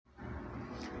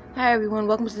Hi everyone,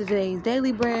 welcome to today's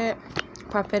Daily Bread,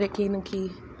 Prophetic Kingdom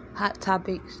Key, Hot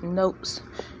Topics, Notes.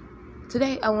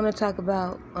 Today I want to talk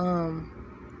about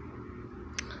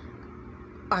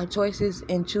our choices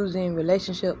in choosing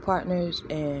relationship partners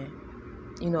and,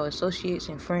 associates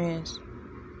and friends.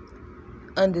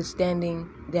 Understanding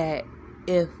that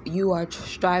if you are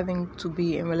striving to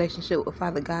be in relationship with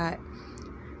Father God,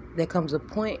 there comes a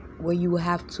point where you will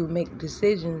have to make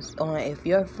decisions on if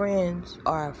your friends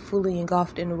are fully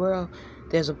engulfed in the world.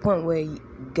 There's a point where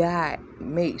God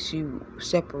makes you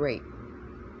separate.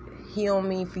 He don't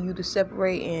mean for you to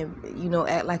separate and,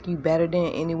 act like you better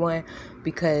than anyone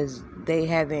because they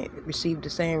haven't received the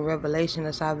same revelation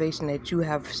of salvation that you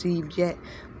have received yet.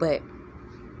 But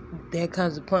there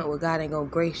comes a point where God ain't gonna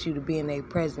grace you to be in their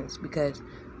presence, because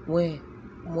when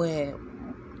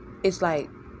it's like,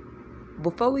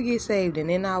 before we get saved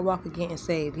and in our walk of getting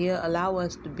saved, He'll allow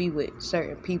us to be with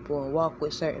certain people and walk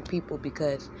with certain people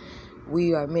because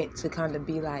we are meant to kind of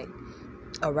be like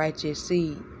a righteous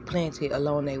seed planted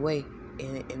along their way,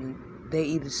 and they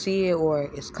either see it or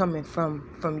it's coming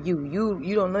from you.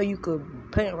 You don't know you could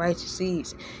plant righteous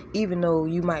seeds, even though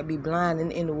you might be blind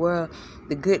in the world.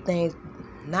 The good things,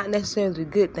 not necessarily the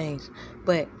good things,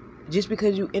 but just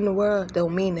because you in the world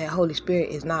don't mean that Holy Spirit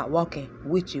is not walking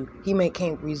with you. He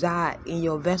can't reside in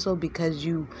your vessel because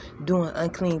you doing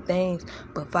unclean things,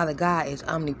 but Father God is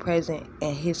omnipresent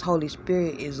and His Holy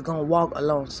Spirit is going to walk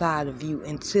alongside of you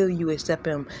until you accept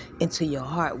Him into your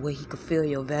heart, where He can fill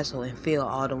your vessel and fill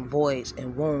all them voids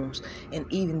and wounds. And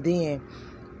even then,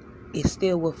 it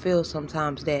still will feel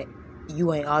sometimes that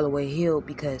you ain't all the way healed,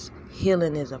 because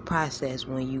healing is a process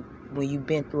when you've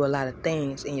been through a lot of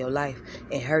things in your life,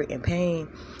 and hurt and pain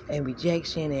and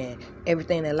rejection and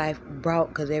everything that life brought,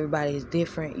 because everybody is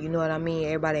different. You know what I mean?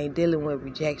 Everybody ain't dealing with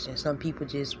rejection. Some people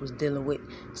just was dealing with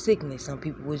sickness. Some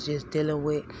people was just dealing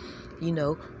with,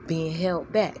 being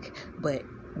held back. But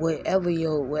wherever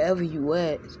you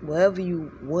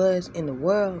was in the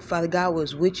world, Father God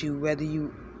was with you, whether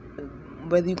you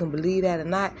can believe that or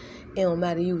not. It don't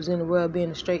matter. You was in the world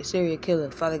being a straight serial killer,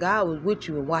 Father God was with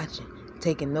you and watching,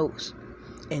 taking notes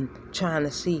and trying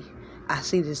to see. I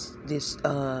see this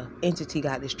entity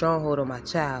got this stronghold on my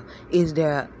child. Is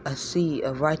there a seed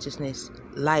of righteousness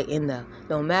light in there?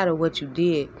 No matter what you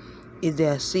did, is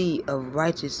there a seed of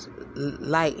righteous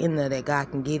light in there that God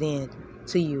can get in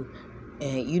to you?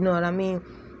 And you know what I mean?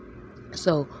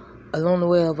 So along the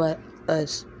way of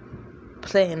us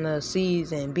planting the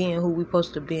seeds and being who we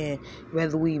supposed to be,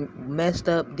 whether we messed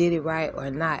up, did it right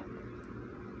or not,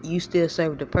 you still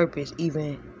serve the purpose,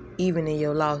 even in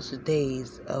your lost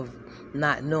days of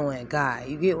not knowing God.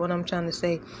 You get what I'm trying to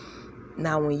say?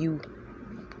 Now when you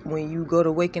go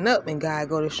to waking up and God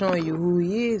go to showing you who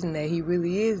He is and that He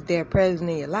really is there present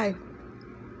in your life,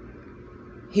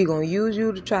 He gonna use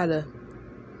you to try to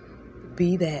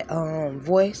be that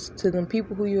voice to them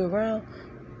people who you're around.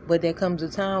 But there comes a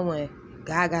time when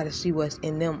God got to see what's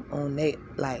in them on they,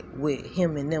 like with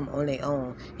Him and them on their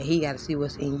own, and He got to see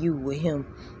what's in you with Him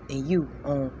and you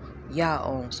on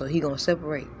y'all own. So He gonna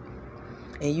separate,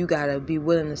 and you gotta be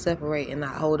willing to separate and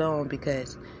not hold on,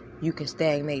 because you can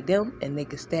stagnate them and they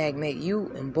can stagnate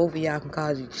you, and both of y'all can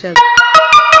cause each other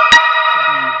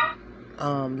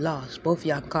to be lost. Both of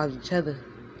y'all can cause each other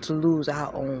to lose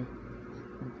out on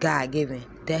God-given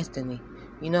destiny,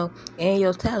 and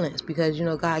your talents, because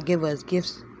God give us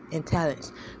gifts and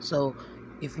talents. So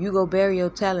if you go bury your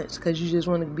talents because you just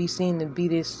want to be seen to be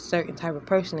this certain type of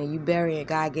person, and you bury it,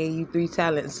 God gave you 3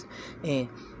 talents, and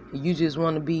you just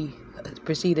want to be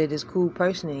perceived as this cool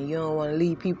person, and you don't want to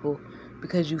lead people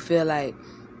because you feel like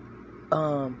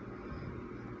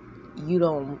you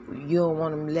don't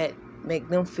want to make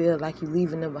them feel like you're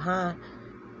leaving them behind.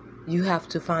 You have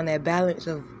to find that balance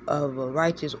of a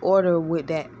righteous order with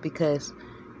that, because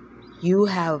you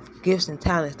have gifts and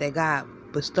talents that God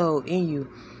bestowed in you.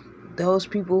 Those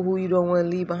people who you don't want to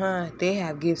leave behind, they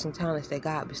have gifts and talents that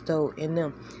God bestowed in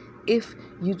them. If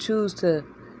you choose to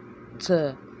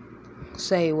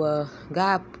say, well,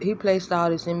 God, He placed all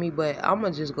this in me, but I'm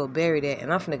going to just go bury that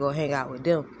and I'm going to go hang out with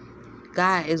them,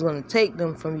 God is going to take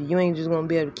them from you. You ain't just going to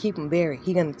be able to keep them buried.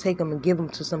 He going to take them and give them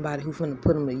to somebody who's going to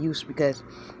put them to use, because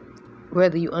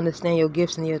whether you understand your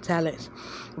gifts and your talents,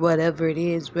 whatever it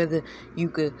is, whether you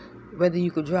could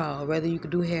draw, whether you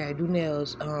could do hair, do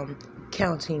nails,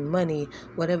 counting money,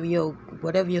 whatever your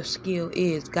skill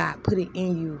is, God put it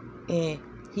in you, and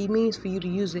He means for you to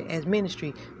use it as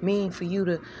ministry, mean for you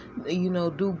to,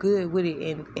 do good with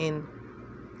it and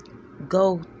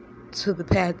go to the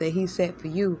path that He set for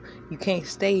you. You can't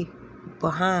stay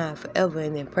behind forever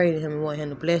and then pray to Him and want Him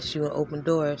to bless you and open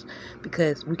doors,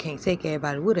 because we can't take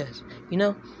everybody with us,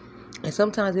 And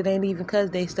sometimes it ain't even because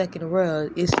they stuck in the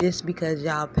world. It's just because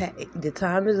the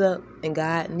time is up and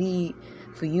God need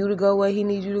for you to go where he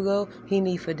needs you to go. He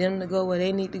need for them to go where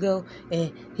they need to go.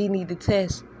 And he need to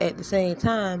test at the same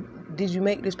time, did you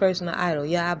make this person an idol?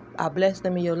 Yeah, I bless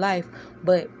them in your life,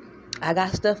 but I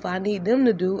got stuff I need them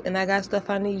to do, and I got stuff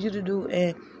I need you to do,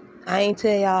 and I ain't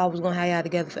tell y'all I was going to have y'all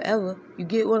together forever. You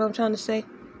get what I'm trying to say?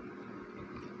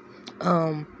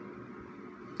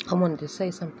 I wanted to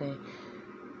say something.